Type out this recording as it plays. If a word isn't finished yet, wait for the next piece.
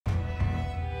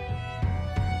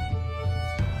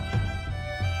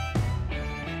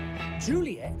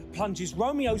Juliet plunges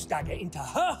Romeo's dagger into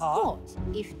her heart.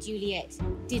 What if Juliet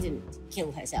didn't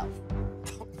kill herself?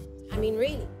 I mean,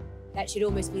 really, that should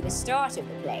almost be the start of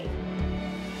the play.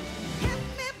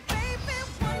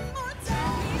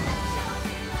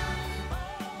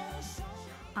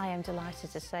 I am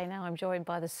delighted to say now I'm joined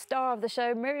by the star of the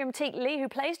show, Miriam-Teak Lee, who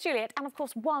plays Juliet and, of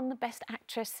course, won the Best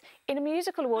Actress in a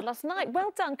Musical Award last night.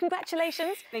 Well done.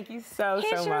 Congratulations. Thank you so much.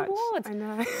 Here's your award. I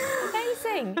know.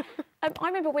 Amazing. I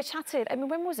remember we chatted, I mean,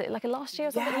 when was it? Like last year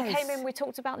or something? Yes. You came in, we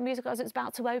talked about the musical as it's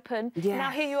about to open. Yes. Now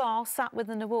here you are, sat with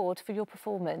an award for your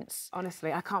performance.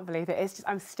 Honestly, I can't believe it. It's just,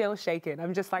 I'm still shaking.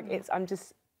 I'm just like, I'm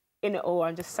just in it all.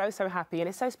 I'm just so happy. And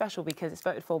it's so special because it's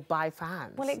voted for by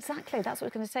fans. Well, exactly. That's what I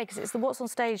was going to say, because it's the What's on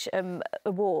Stage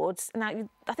Awards. Now,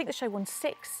 I think the show won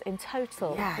 6 in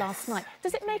total last night.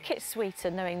 Does it make it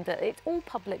sweeter knowing that it's all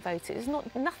public voted? It's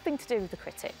nothing to do with the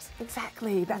critics.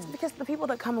 Exactly. That's because the people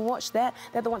that come and watch, they're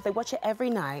the ones, they watch it every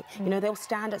night. You know, they'll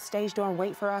stand at stage door and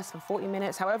wait for us for 40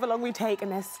 minutes, however long we take,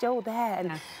 and they're still there.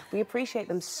 And we appreciate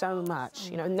them so much.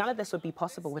 You know, none of this would be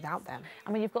possible without them.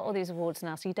 I mean, you've got all these awards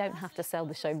now, so you don't have to sell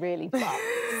the show, really, but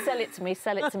sell it to me,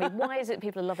 sell it to me. Why is it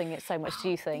people are loving it so much, do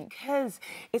you think? Because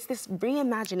it's this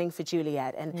reimagining for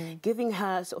Juliet and giving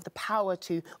her sort of the power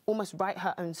to almost write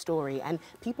her own story, and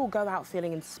people go out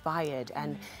feeling inspired,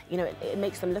 and you know, it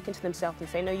makes them look into themselves and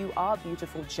say, no, you are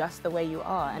beautiful just the way you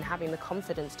are, and having the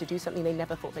confidence to do something they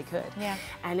never thought they could. Yeah.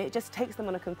 And it just takes them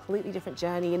on a completely different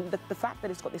journey, and the fact that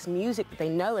it's got this music that they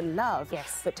know and love,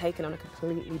 but taken on a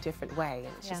completely different way,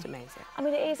 and it's just amazing. I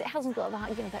mean, it hasn't got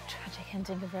that, you know, that tragic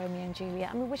ending of Romeo and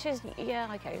Juliet. I mean, which is,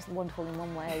 yeah, okay, it's wonderful in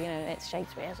one way, you know, it's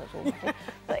Shakespeare, so it's all lovely.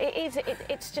 But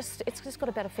it's just got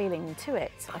a better feeling to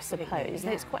it, I suppose.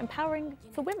 And it's quite empowering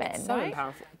for women, it's so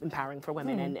empowering for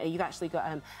women. And you've actually got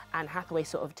Anne Hathaway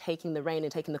sort of taking the rein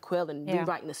and taking the quill and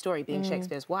rewriting the story, being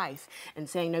Shakespeare's wife, and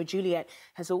saying, no, Juliet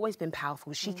has always been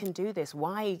powerful. She can do this.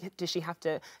 Why does she have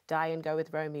to die and go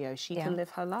with Romeo? She can live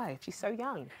her life. She's so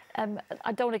young.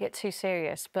 I don't want to get too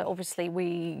serious, but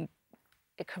obviously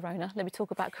Corona. Let me talk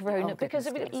about Corona, because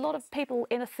a lot of people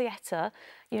in a theatre,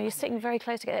 you know, you're sitting very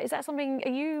close together. Is that something,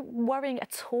 are you worrying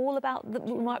at all about that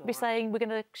we might be saying we're going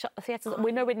to shut the theatres?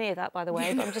 We're nowhere near that, by the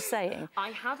way, but I'm just saying. I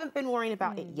haven't been worrying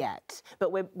about it yet,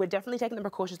 but we're definitely taking the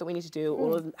precautions that we need to do.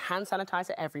 All of hand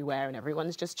sanitizer everywhere, and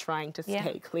everyone's just trying to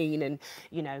stay clean, and,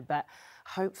 you know, but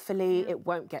hopefully it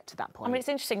won't get to that point. I mean, it's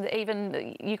interesting that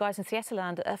even you guys in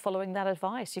Theatreland are following that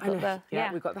advice. You've got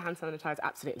we've got the hand sanitizer,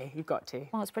 absolutely. You've got to.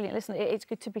 Well, it's brilliant. Listen, it's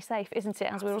good to be safe, isn't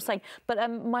it, as we were all saying. But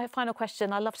my final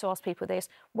question, I love to ask people this,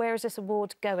 where is this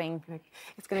award going?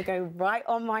 It's going to go right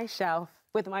on my shelf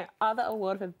with my other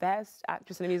award for Best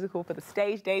Actress in a Musical for the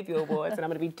Stage Debut Awards, and I'm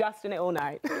going to be dusting it all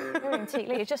night. Miriam-Teak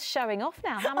Lee, you're just showing off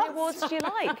now. How many awards do you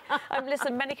like?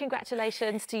 Listen, many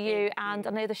congratulations to you, and I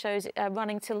know the show's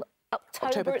running till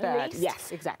October 3rd. At least.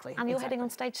 Yes, exactly. And you're heading on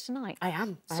stage tonight. I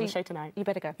am. I have a show tonight. You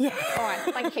better go. Yeah. All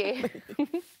right, thank you.